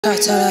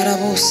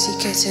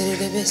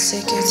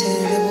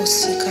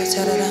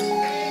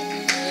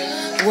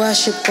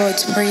Worship God,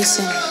 praise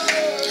Him.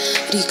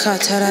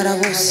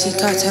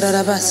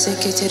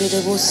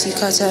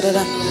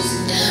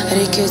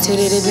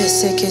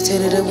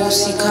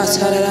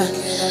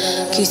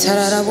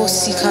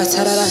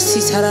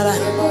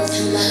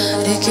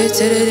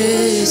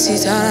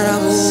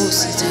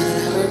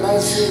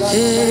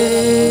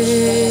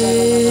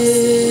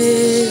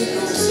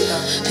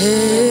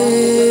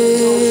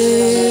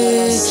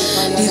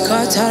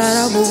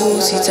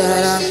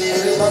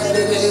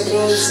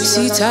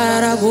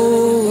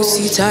 Sitarabo,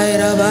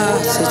 sitaraba,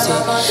 sete,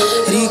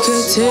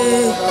 rikete,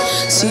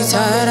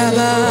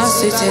 sitaraba,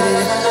 sete,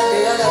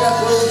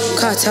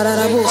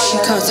 katarabo,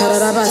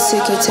 shikataraba,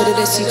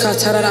 sekete,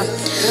 sikatarara.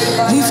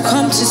 We've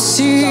come to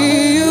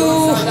see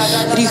you,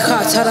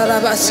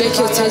 rikataraba,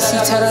 sekete,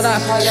 sitarara.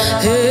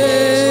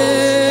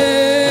 Hey,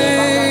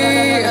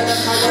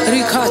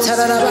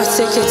 rikataraba,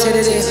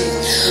 sekete.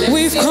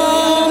 We've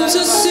come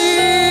to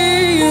see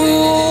you.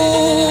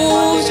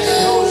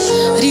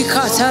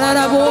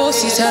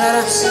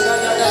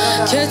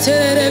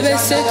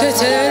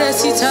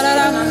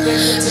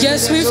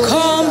 Yes, we've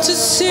come to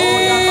see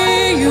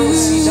you.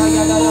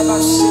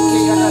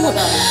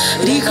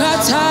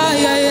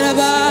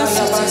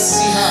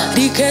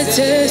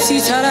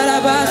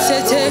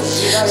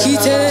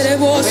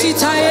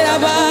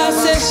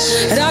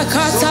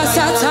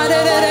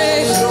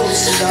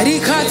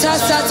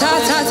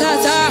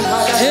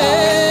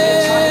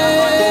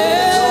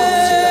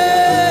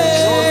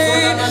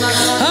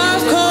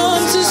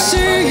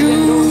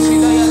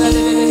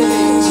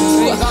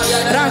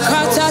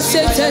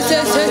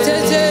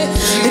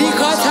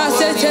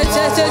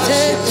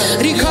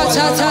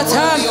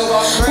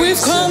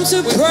 We've come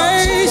to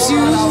praise you.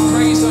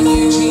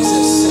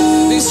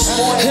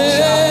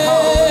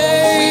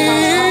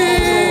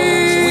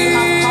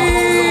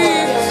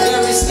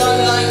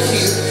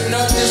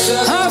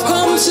 I've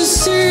come to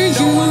see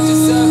you.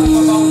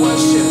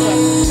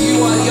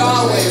 You are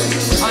Yahweh.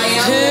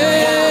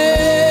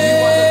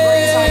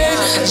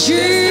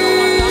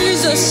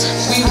 Jesus,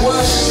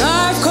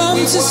 I've come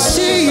to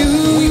see you.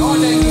 We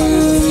honor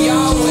you,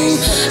 Yahweh.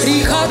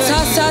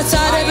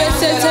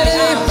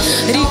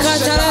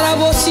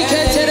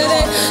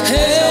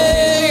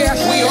 Hey,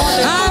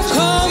 I've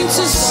come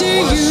to see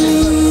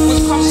you.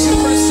 We've come to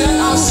present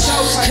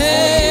ourselves.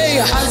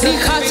 Hey,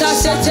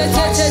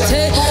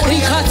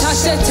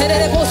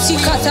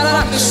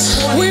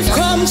 we've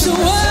come to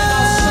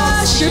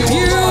worship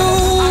you.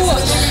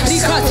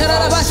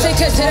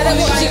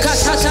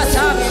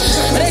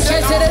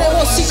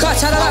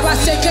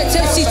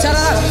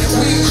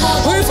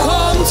 We've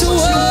come to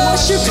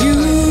worship you.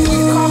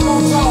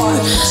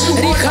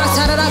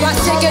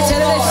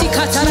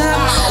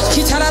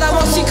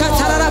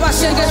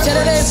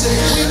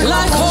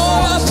 Like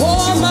all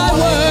upon my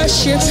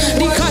worship.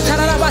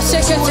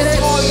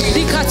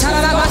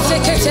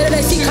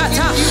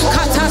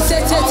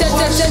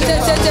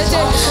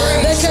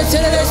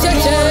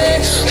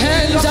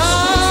 And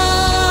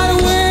I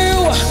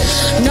will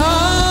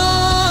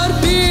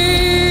not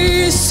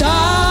be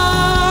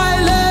silent.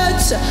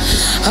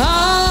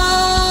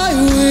 I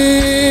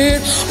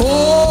will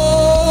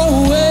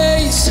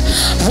always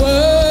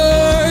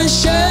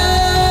worship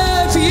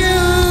you.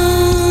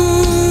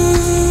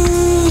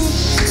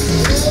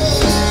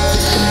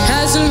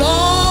 As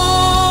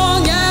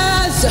long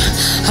as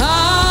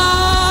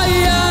I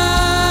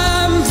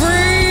am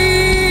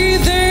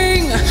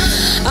breathing,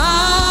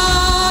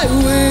 I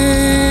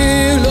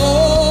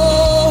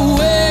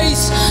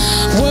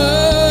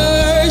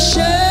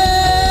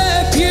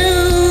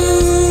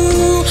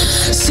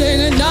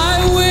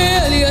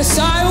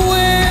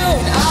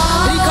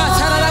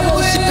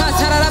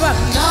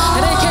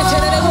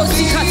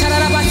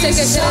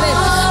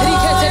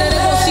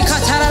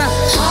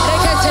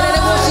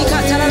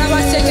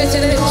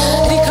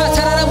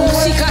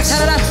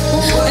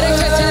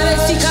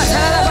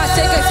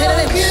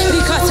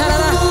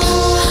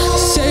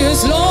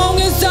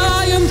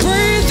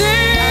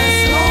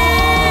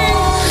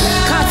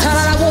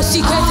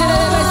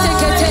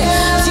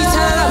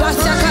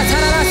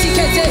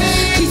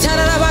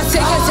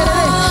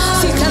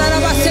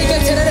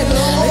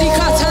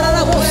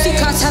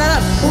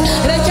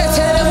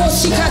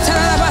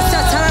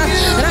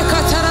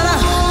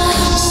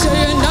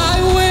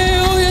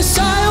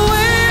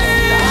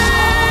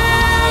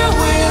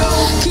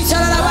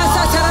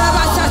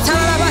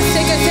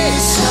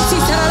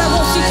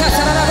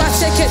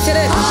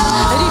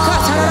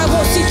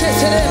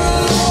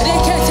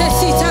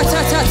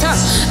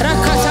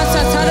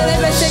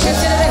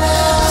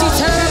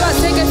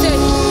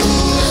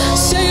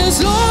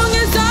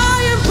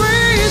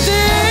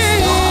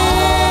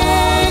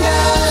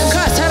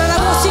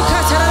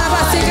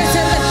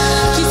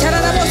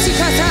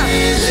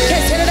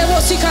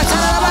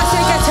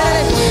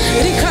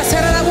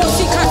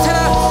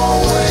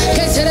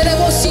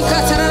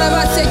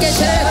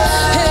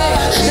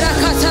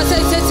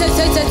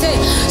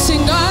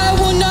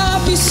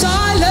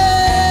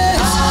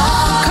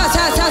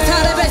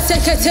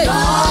sekete.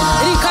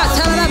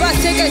 Rikataraba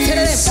sekete.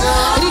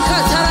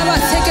 Rikataraba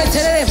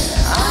sekete.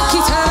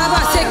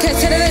 Kitaraba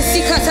sekete.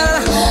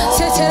 Sikatara.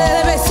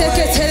 Seterebe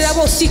sekete.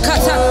 Rabo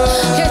sikata.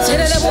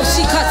 Keterebo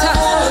sikata.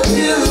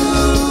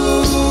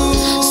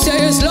 Say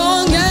as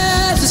long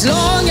as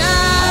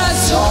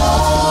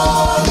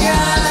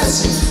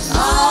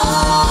I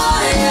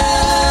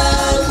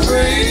am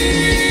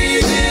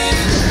breathing,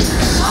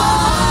 I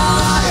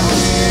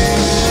will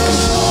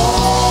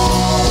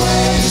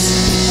always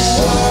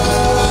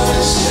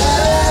worship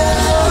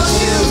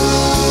you.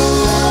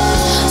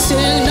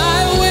 Sing I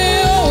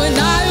will and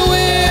I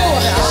will.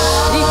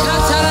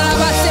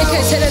 Rikataraba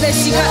sekete.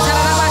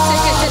 Sikataraba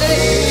sekete.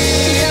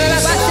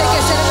 Kitaraba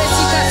sekete.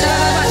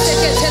 Sikataraba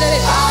sekete.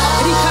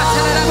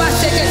 Rikataraba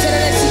sekete.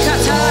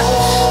 Sikatara.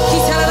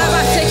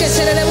 Kitaraba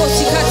sekete.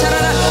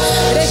 Sikatara.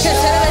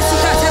 Reketere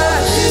sikatara.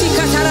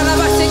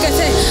 Sikataraba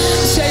sekete.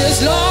 Say as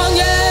long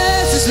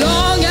as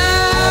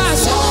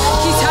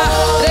kita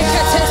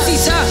rekete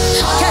sisa.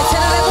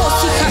 Ketere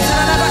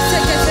sikataraba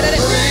sekete.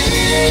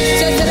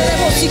 Setere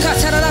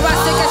sikataraba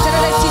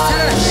sekete.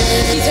 Sitara.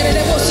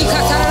 Kitere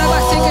sikataraba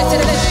sekete.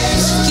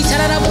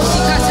 Kitaraba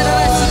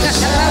sikataraba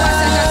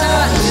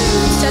sikataraba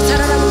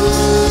sikataraba.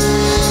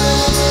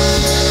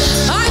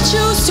 I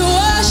choose to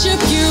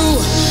worship you.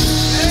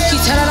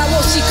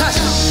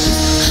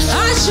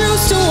 I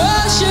choose to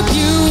worship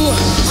you.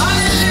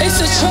 It's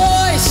a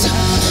choice.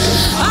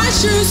 I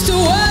choose to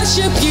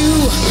worship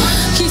you.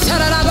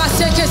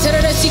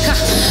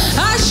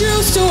 I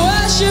choose to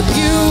worship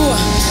you.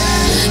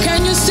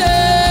 Can you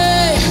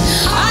say,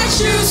 I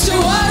choose to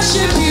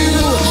worship you?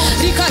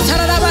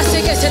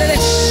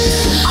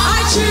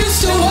 I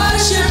choose to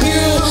worship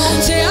you.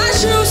 Say, I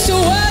choose to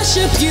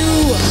worship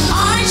you.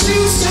 I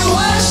choose to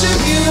worship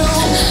you.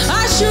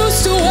 I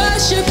choose to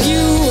worship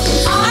you.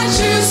 I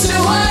choose to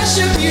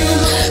worship you.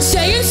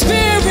 Say in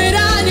spirit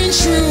and in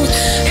truth.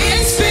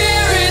 In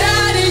spirit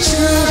and in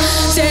truth.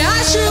 Say,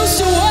 I choose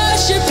to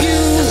worship you.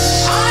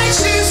 I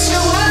choose to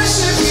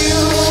worship you.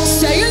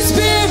 Say in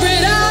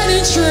spirit and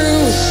in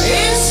truth.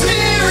 In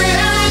spirit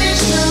and in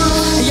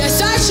truth.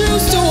 Yes, I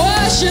choose to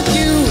worship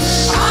you.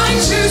 I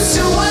choose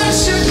to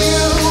worship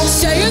you.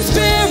 Say in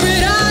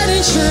spirit and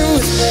in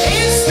truth.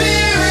 In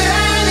spirit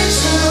and in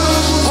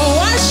truth. Oh,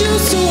 I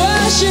choose to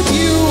worship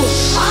you.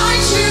 I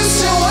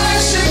choose to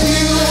worship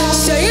you.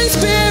 Say in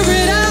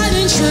spirit and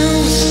in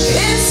truth.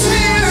 In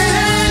spirit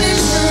and in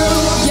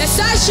truth. Yes,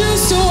 I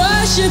choose to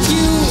worship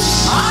you.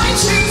 I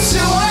choose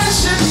to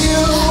worship you.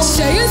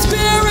 Say in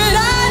spirit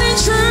and in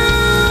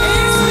truth.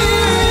 In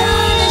spirit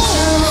and in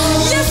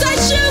truth. Yes, I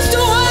choose to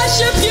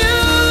worship you.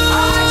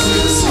 I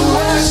choose to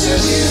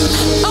worship you.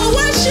 Oh,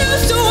 I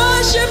choose to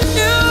worship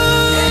you.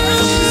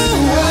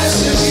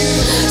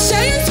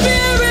 Say in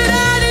spirit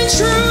and in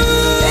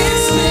truth. In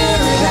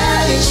spirit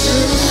and in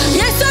truth.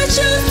 Yes, I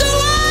choose to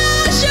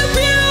worship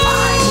you.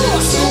 I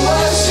choose to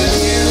worship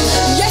you.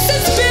 Yes,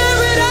 in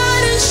spirit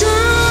and in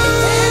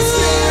truth. In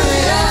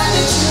spirit and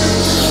in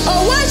truth.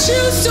 Oh, I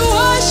choose to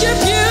worship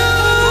you.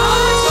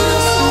 I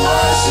choose to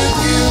worship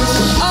you.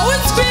 Oh,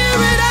 in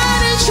spirit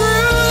and in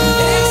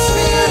truth. In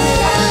spirit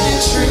and in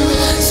truth.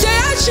 Say,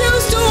 I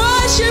choose to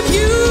worship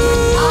you.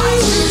 I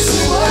choose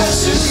to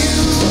worship you.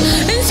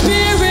 In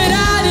spirit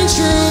and in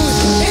truth.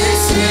 In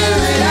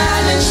spirit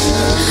and in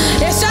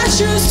truth. Yes, I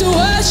choose to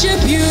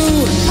worship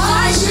you.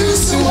 I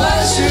choose to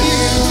worship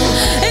you.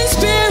 In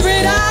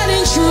spirit and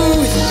in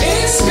truth.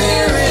 In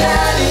spirit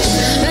and in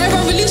truth. Now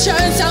everyone release your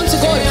own sound to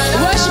God.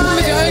 Worship Him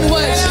with your own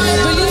words.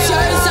 Release your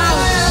own sound.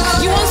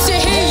 He wants to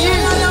hear you.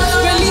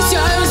 Release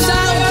your own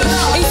sound.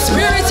 In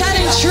spirit and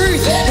in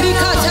truth.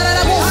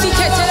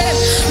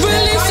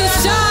 Release the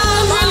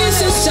sound. Release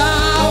the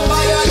sound.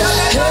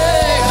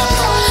 Hey.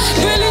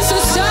 Release the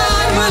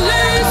sound.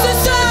 Release the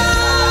sound.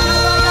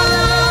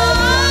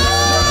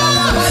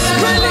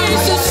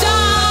 Release the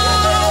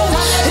sound.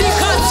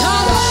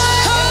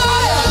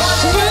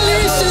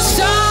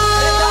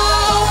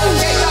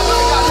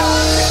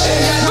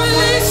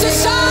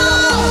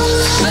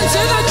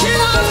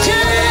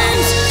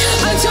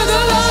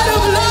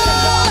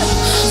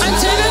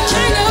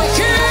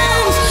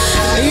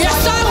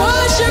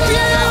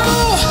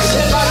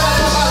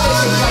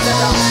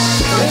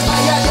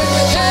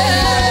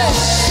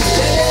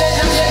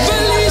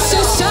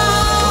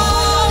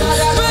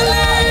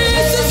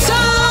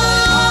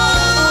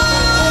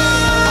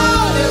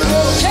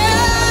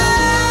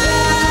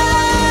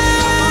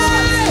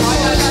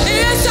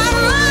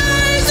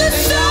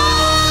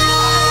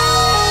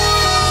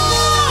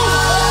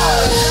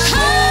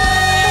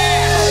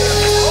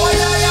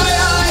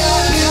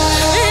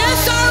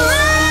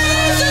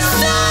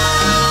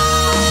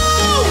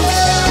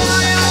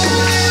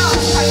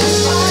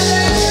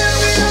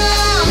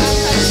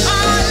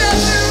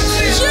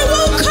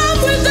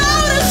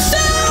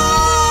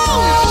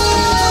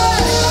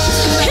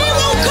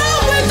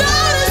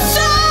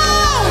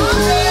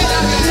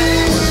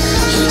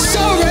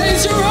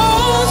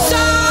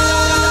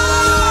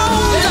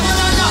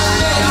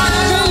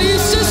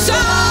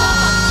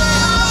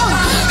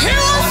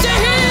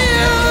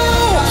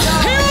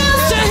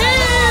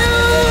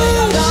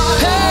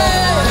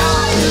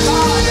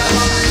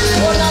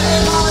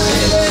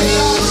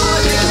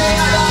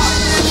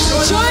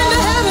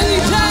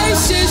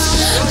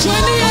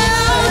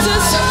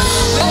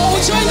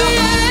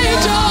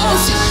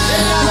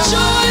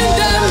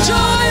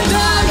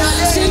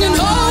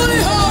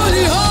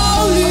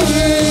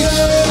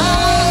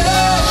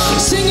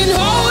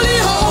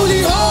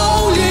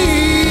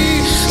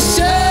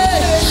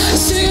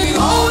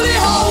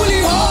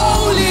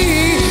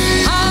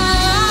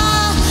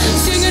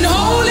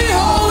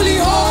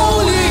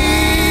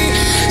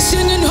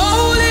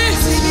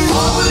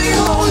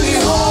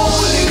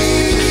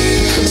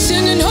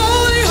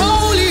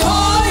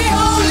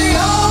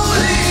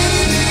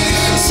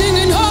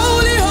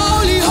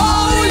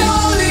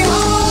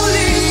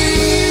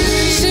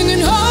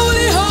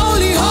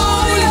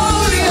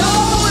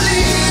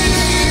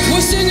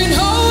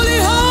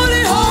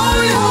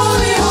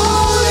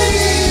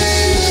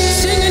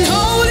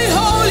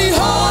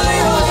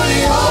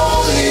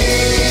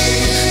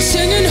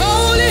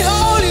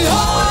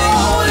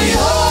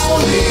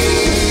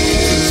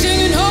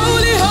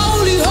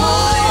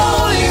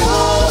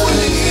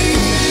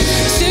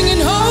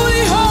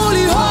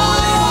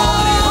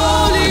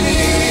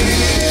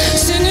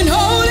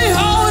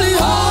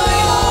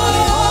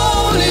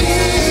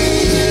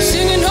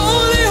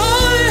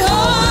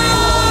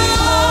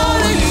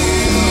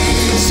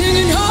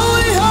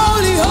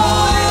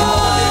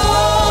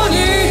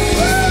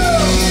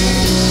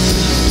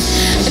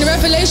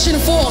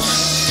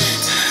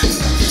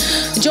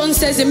 John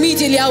says,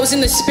 immediately I was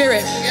in the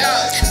spirit.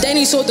 Then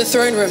he saw the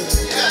throne room.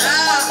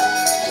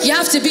 You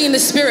have to be in the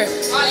spirit.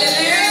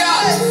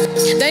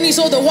 Then he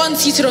saw the one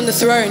seated on the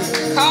throne.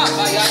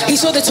 He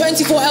saw the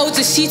 24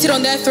 elders seated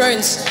on their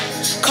thrones,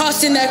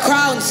 casting their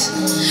crowns,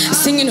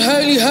 singing,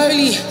 holy,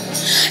 holy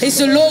is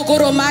the Lord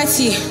God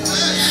Almighty,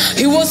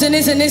 who was and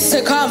is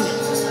to come.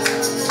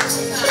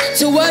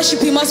 To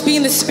worship, you must be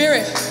in the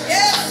spirit.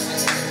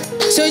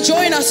 So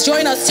join us,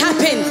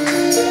 tap in.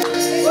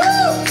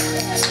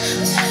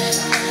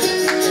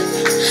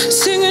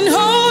 Singing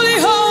holy,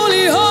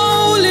 holy,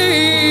 holy.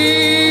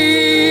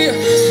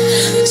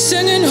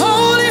 Singing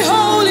holy,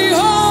 holy,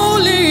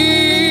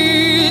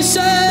 holy.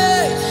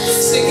 Say,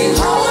 singing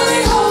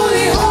holy,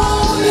 holy,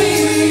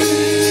 holy.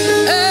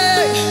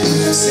 Hey.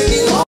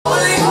 Singing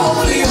holy,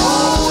 holy,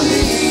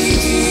 holy.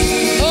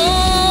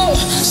 Oh,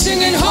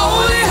 singing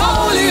holy,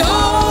 holy,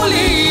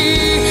 holy.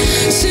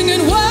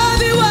 Singing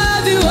worthy,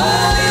 worthy,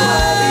 worthy,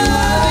 worthy,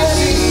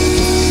 worthy.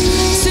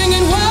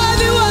 Singing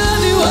worthy,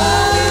 worthy, worthy,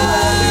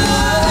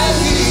 worthy.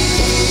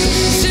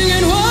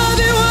 Singing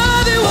worthy,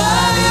 worthy,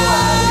 worthy,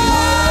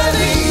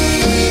 worthy.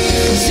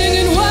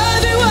 Singing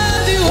worthy,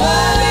 worthy,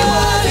 worthy,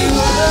 worthy,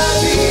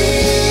 worthy.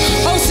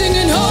 Oh,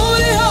 singing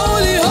holy,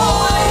 holy,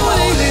 holy,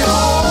 holy,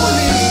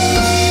 holy.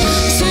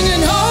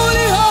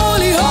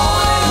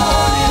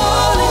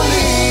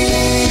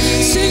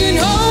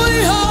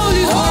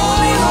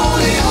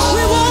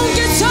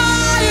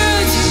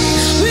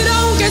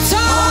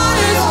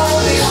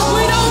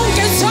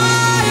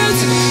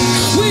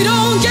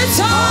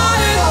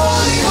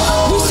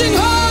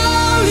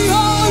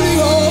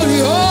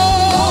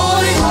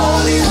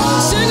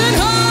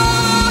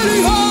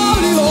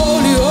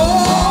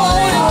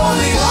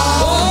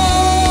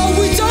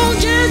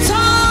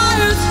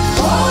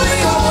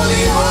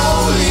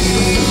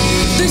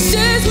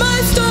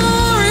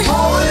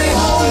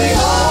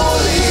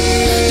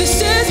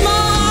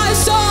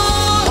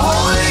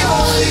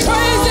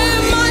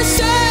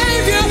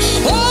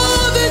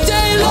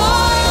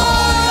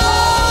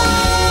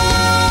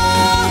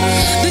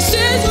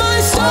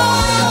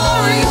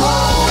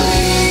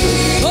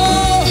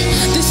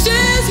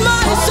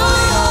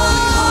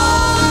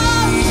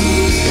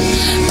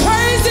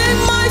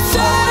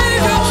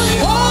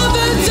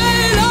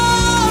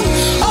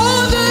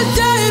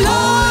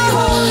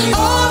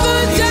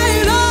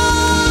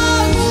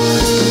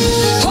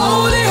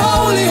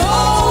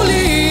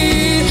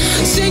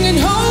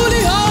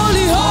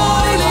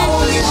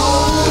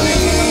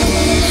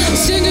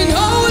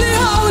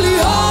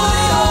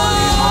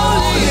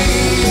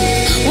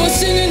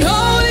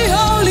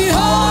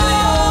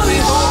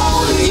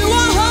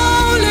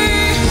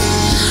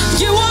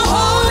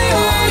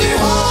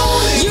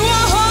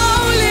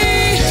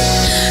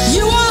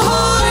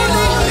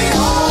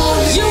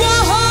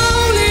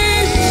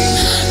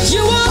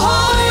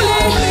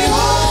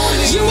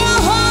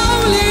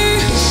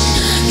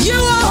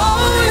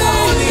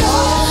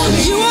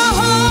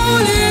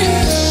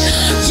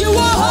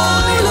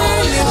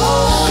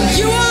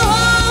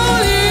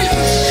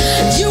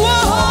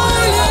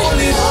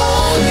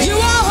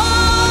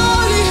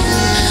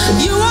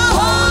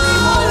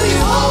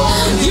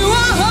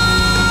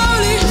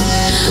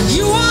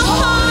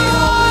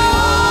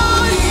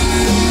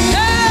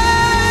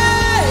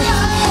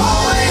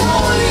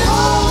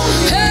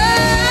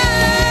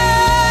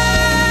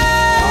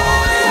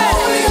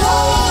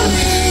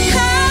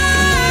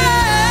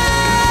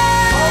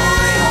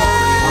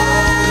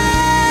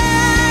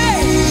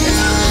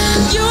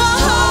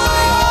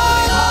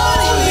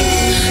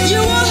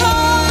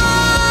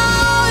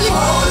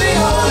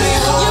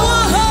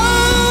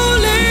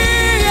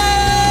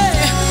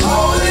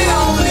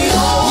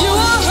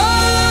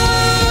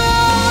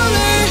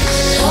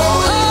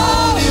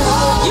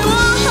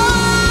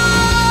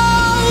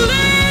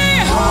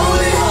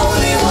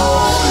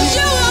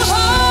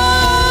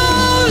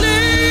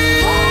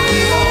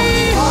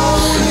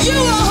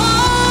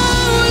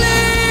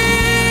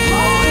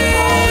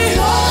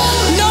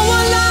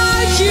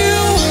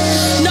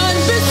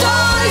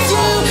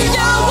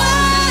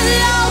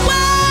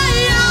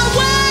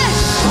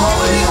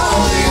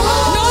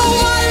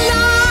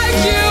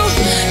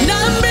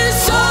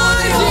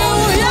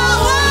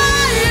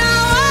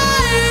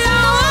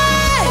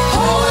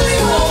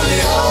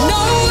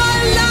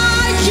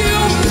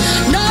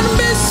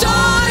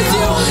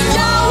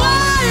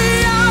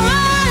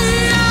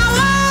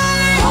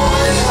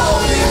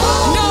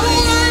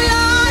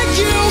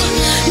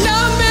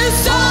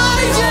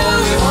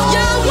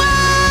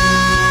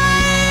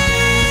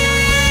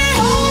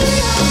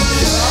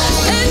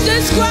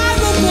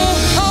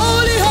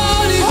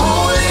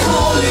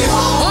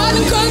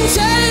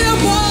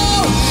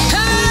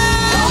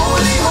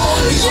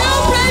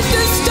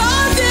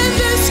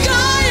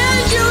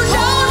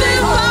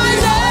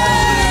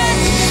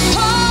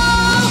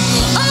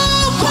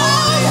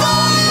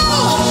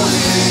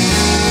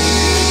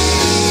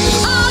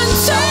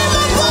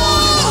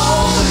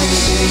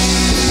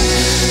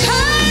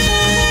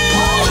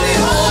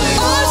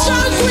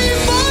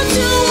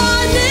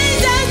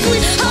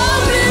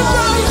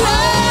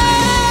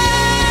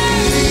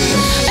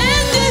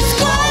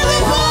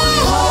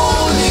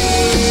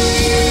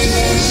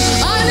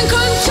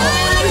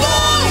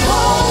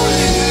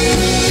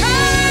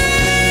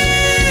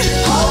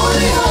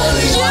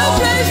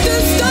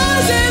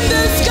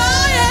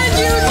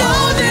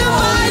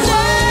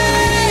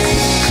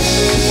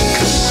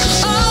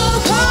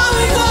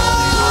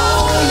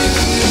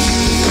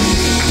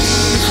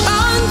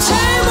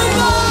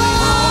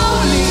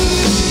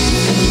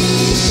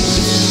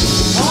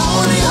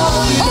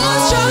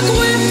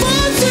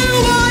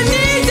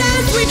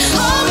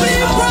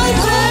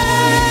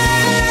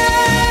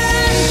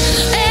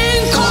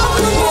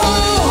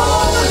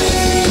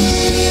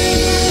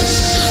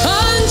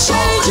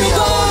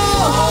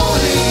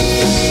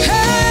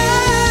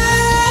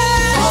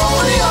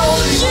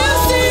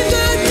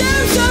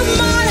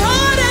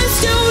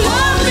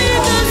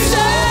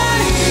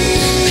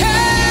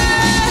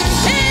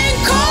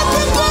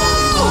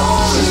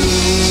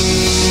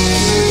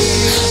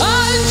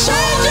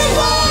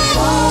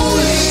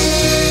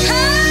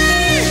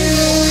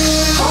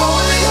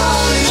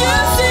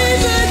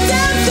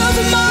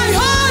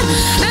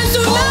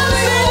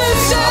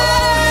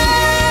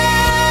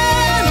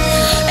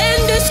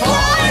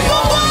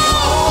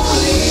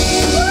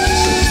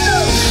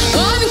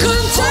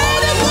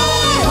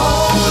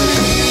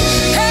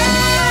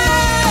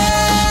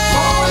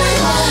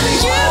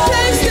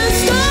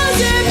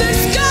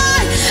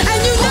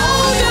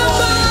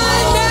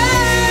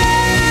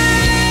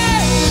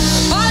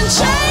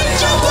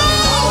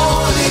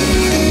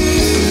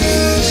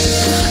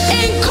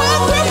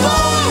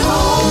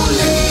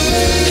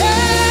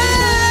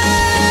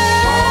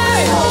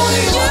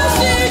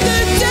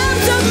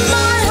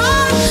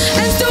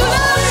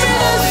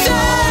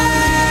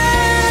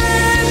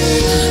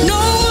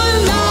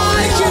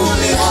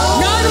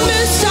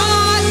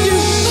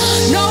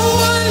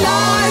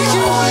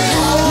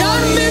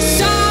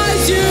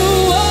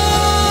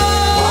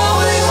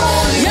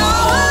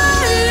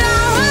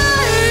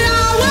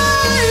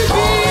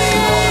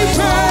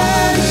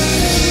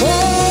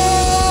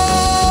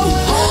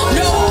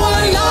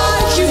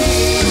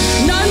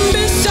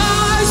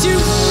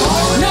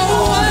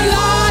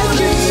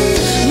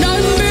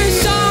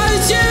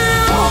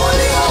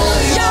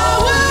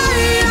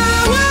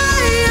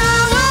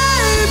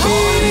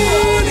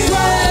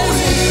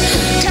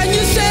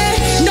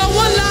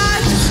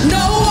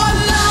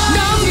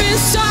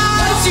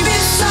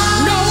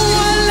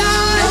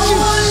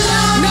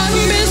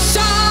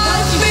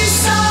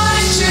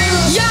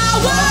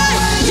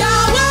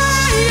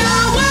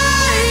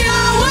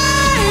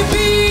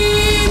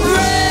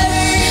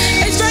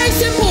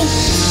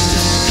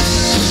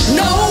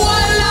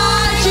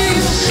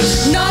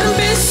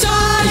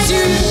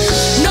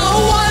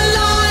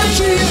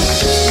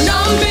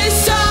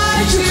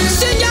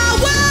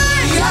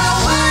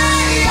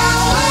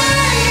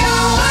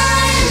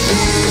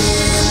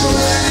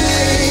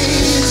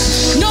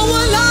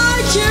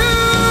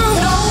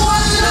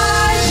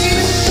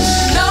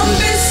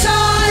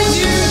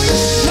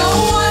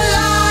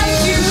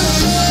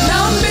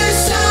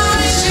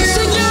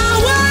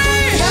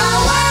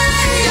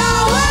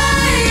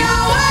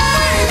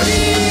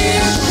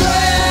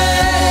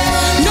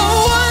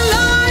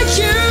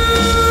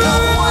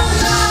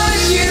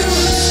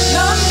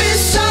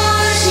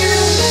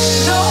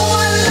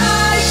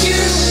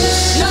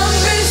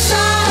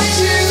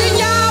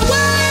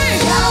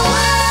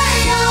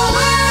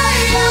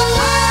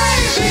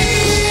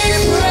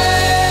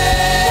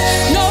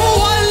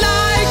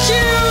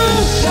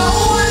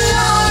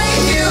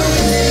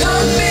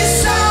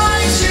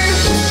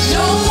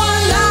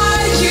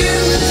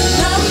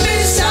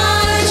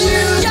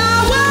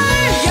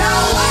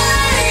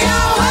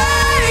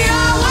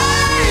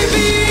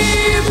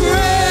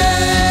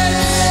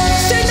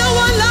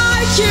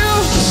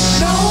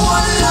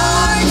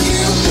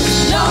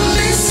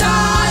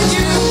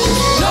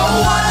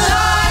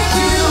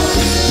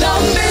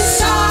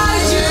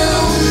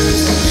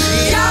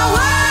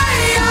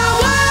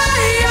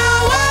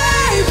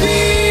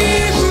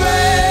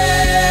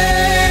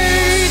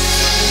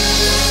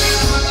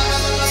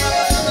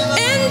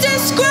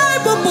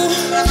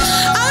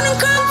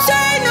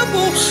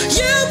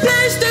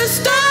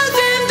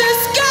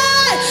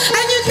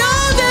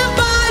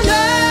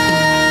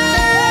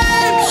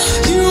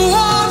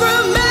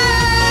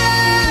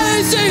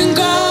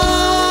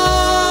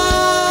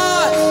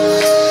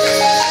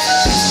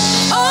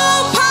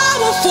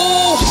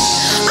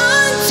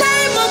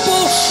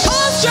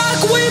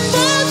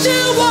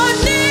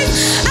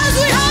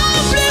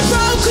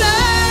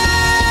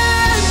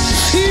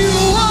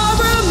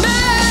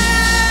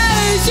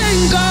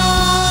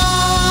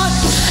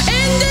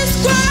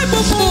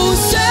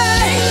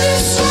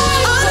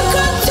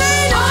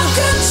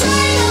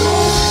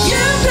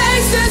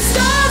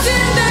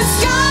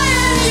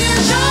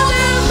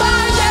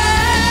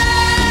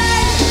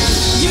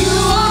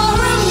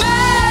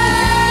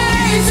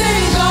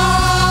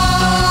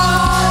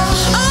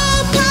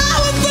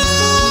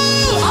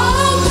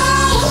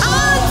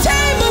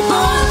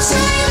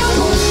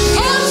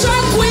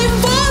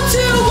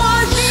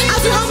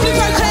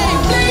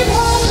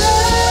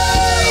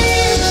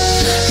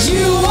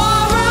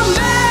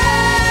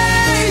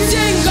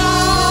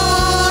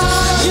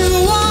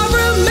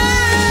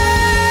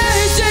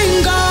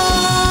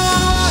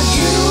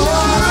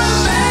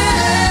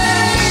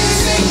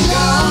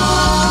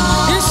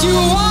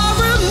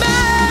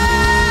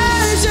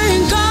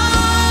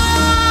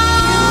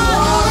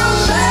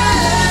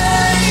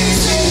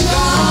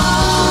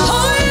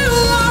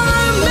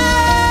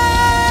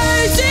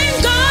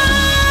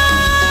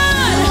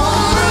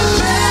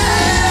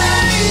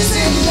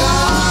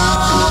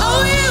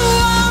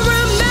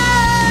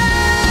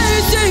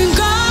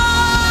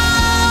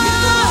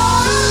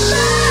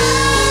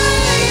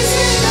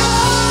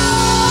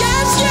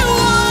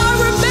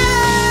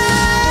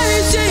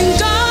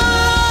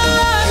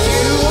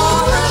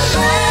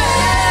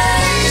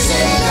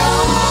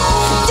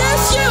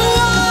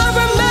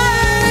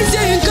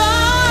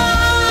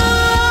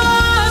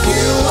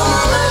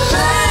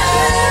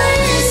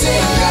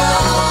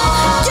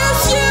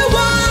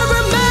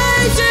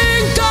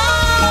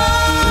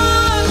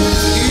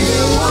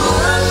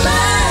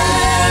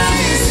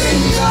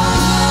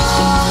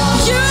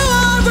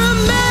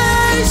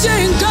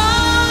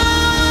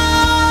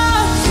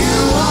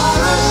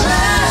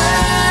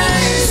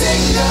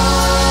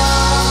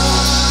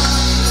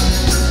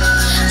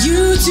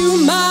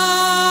 do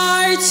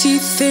mighty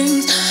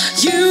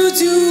things. You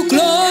do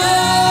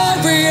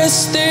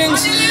glorious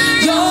things.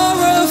 You're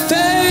a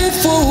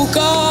faithful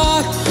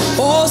God.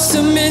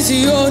 Awesome is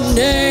your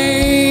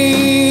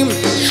name.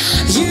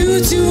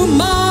 You do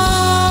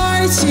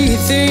mighty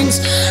things.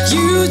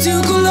 You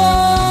do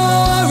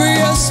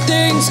glorious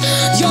things.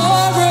 You're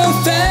a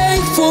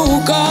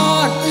faithful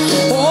God.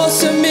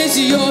 Awesome is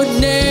your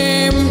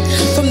name.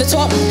 From the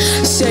top,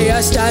 say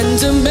I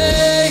stand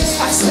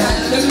amazed. I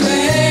stand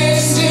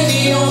amazed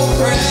in your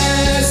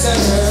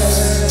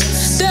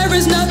presence. There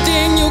is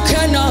nothing you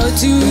cannot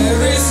do.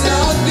 There is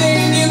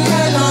nothing you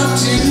cannot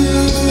do.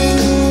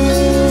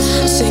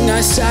 Sing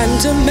I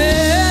stand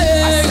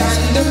amazed. I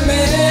stand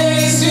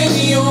amazed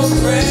in your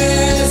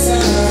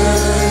presence.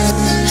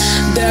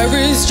 There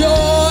is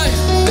joy.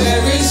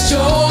 There is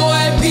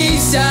joy,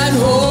 Peace and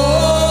hope.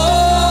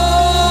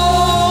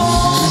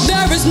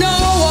 There is no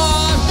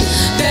one.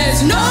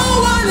 There's no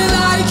one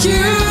like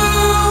you,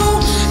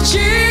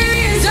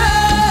 Jesus.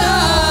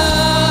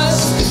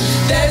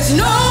 There's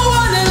no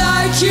one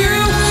like you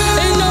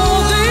in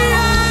all the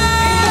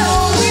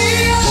earth.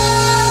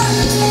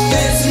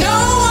 There's no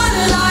one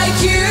like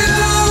you,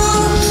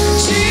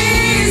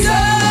 Jesus.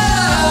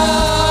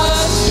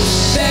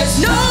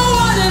 There's no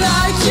one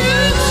like you.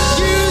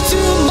 You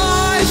do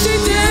mighty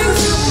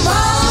things.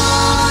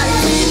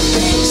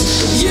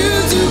 You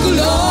do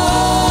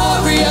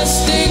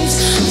glorious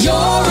things. You're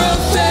a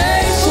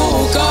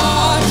faithful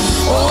God.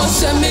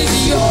 Awesome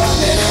is your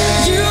name.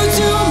 You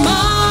do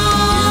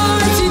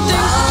mighty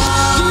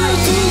things. You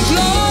do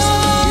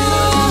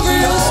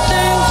glorious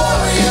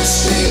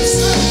things.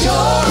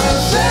 You're a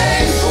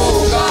faithful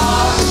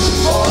God.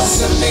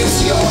 Awesome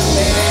is your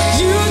name.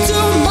 You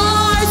do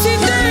mighty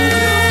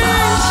things.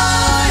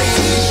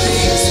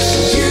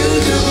 You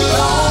do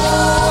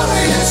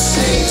glorious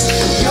things.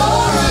 You're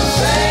a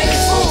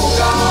faithful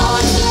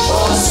God.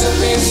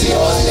 Awesome is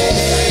your name.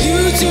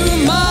 You do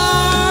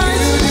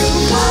mighty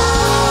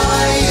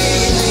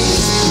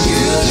things.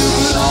 You do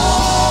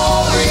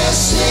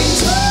glorious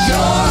things.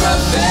 You're a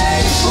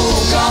faithful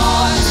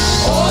God.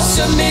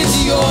 Awesome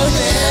is your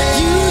name.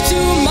 You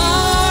do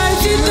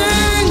mighty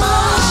things.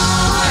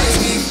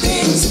 Mighty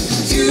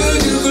things. You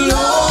do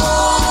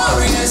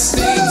glorious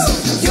things.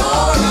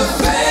 You're a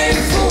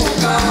faithful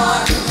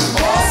God.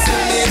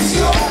 Awesome is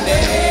your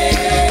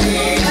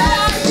name.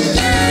 Mighty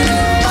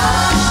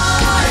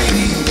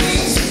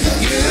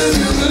things. You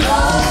do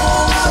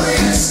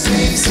glorious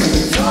things.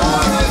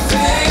 You're a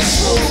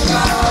faithful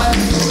God.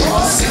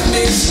 Awesome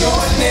is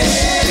your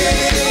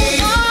name.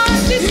 You do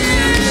mighty things.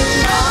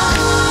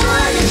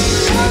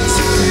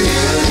 You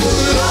do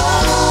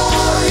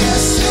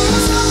glorious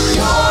things.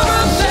 You're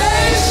a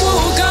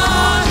faithful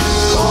God.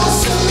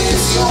 Awesome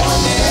is your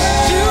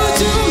name. You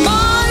do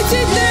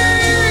mighty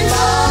things.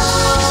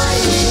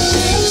 Mighty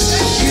things.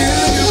 You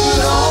do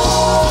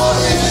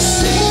glorious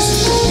things.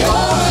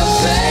 You're a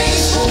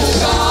faithful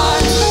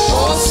God.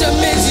 Awesome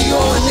is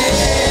your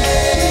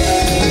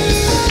name.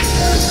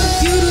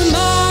 You do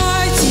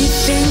mighty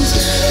things.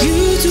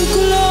 You do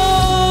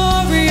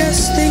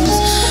glorious things.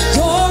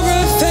 You're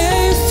a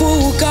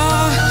faithful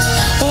God.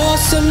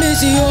 Awesome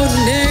is your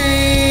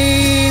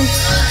name.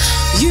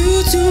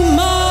 You do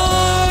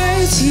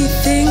mighty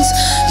things.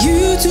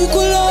 You do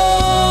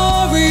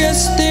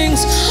glorious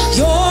things.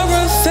 You're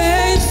a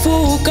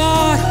faithful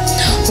God.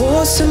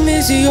 Awesome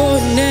is your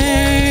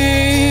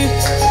name.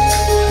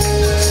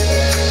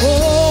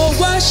 Oh,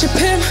 worship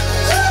him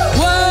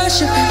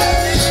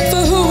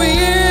for who he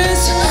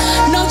is,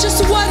 not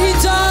just what he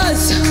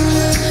does.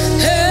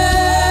 Hey.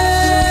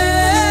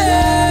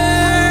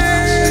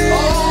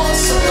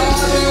 Awesome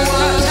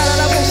God,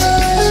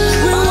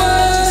 we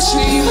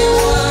worship you.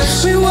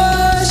 We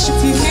worship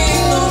you.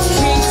 King of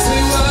kings, we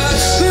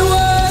worship. We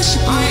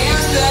worship I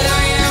am that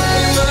I am,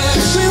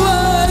 we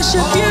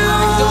worship. you. We worship you.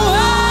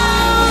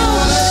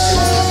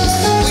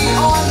 We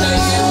honor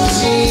you,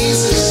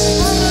 Jesus.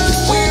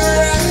 We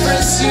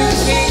reverence you,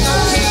 King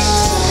of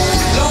kings,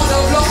 Lord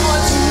of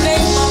lords, you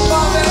name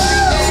above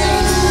every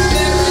name.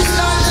 There is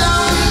none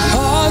like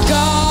Our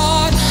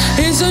God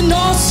is an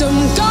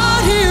awesome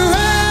God. He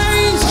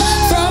reigns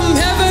from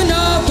heaven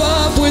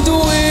above with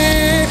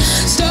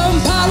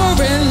wisdom, power,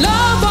 and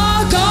love.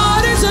 Our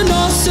God is an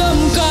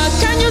awesome God.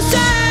 Can you say?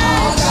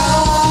 our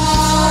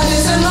God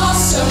is an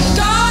awesome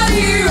God.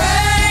 He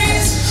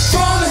reigns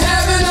from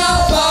heaven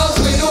above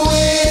with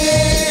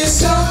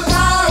wisdom,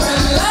 power,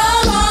 and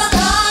love. Our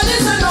God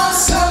is an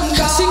awesome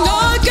God. Sing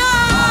our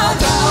God.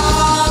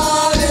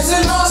 God is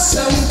an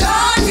awesome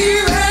God.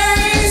 He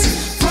reigns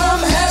from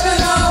heaven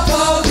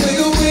above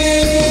with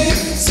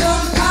wisdom,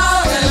 power,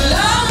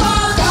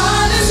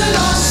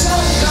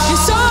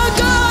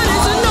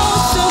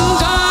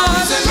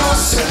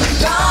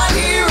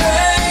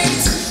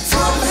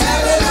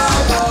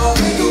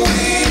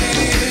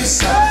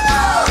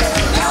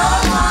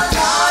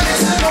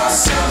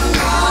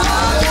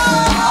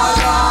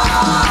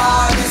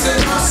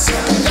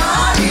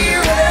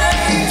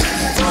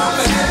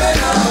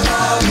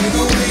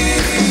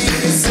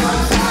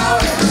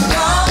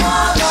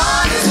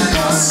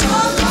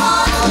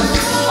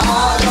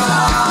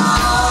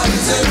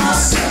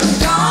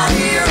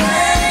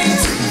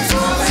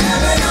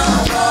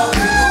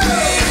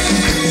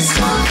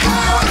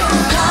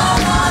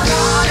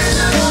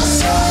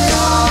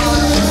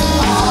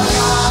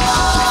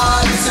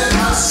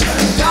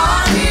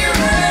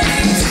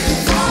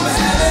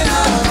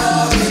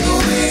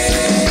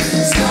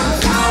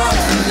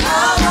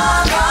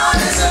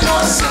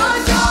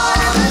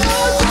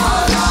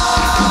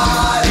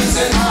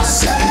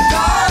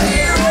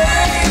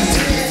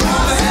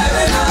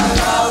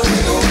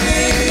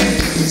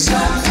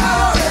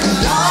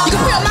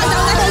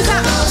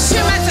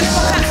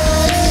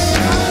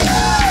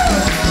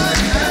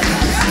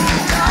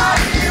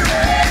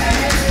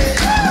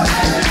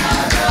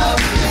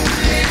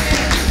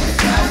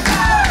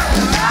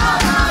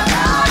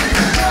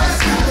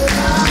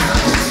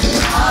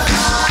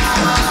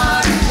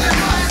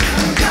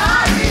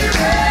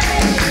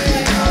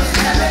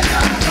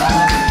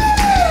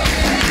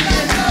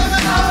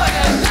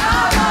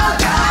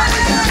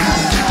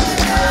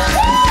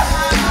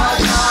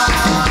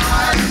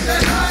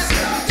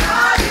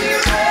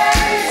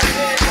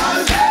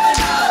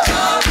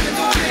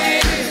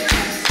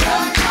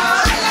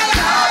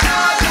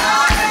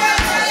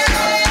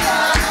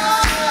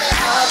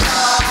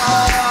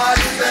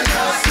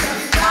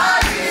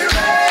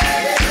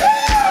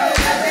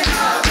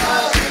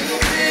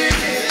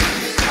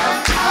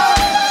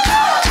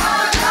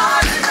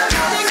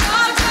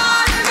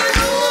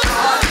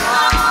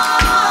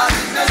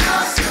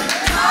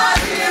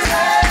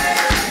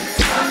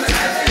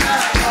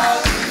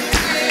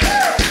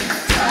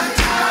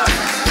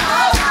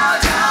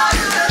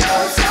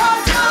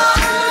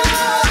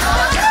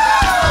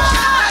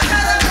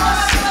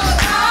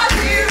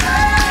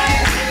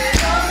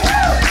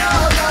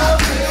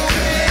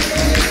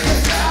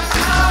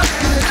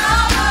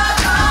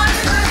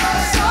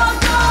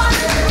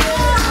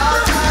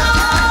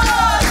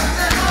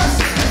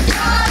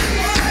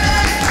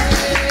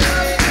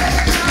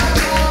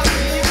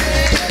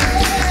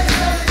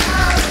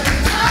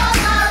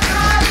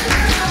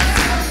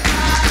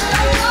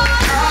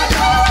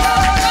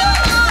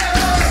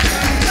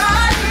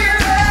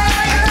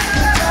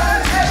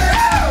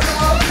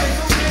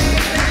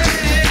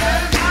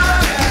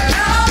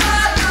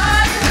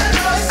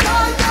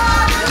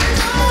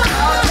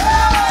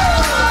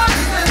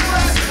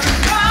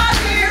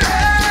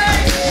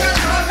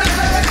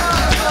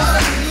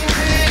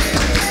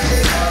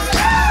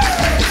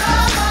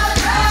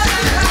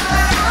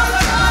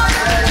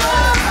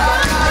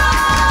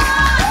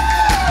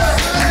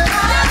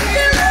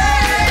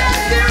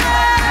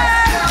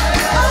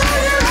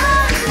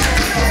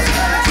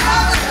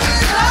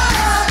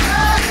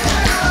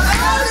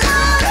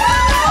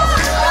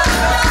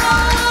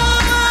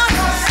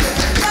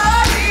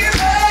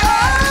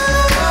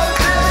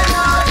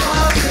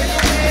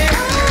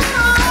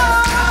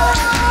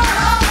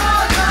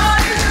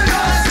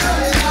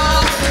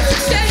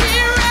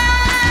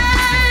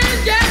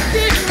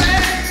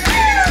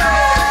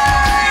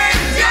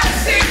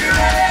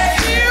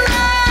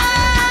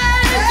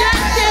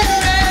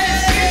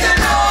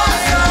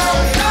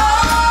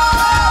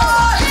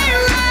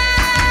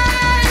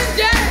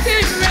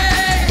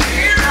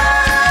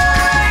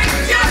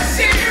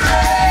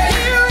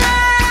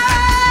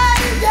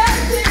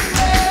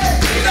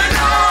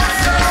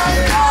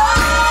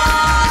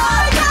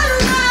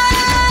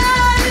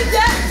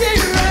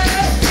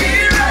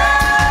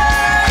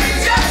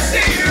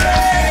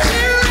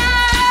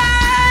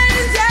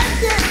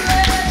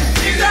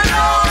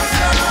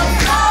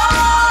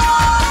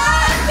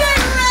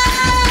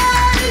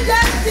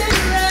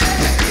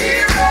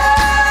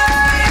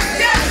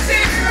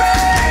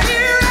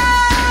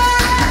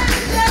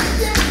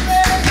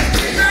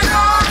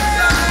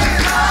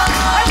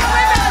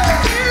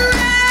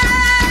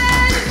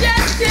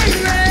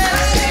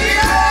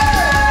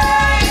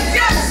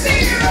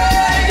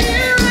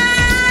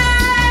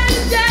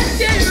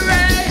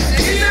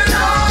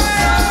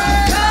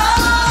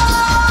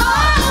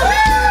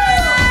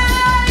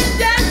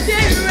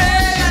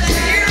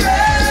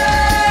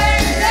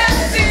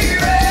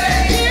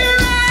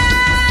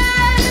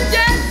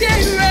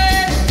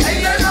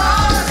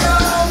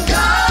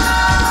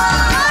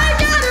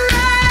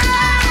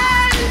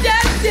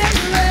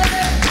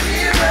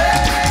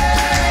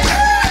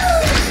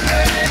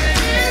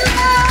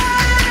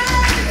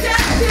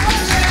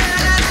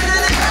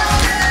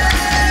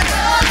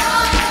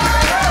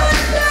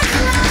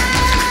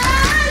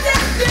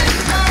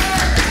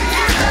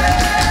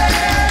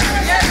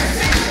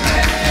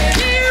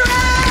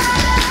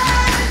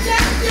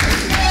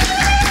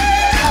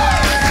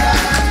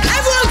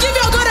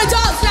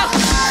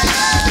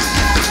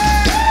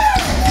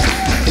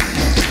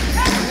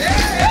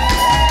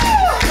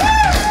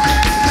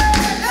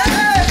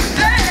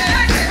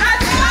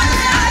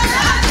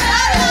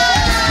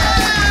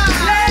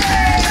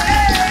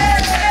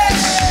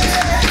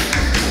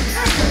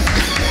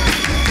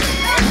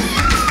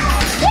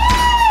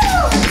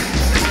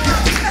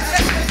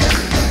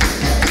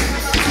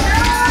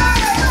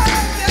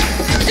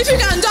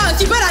 and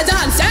dance, you better dance.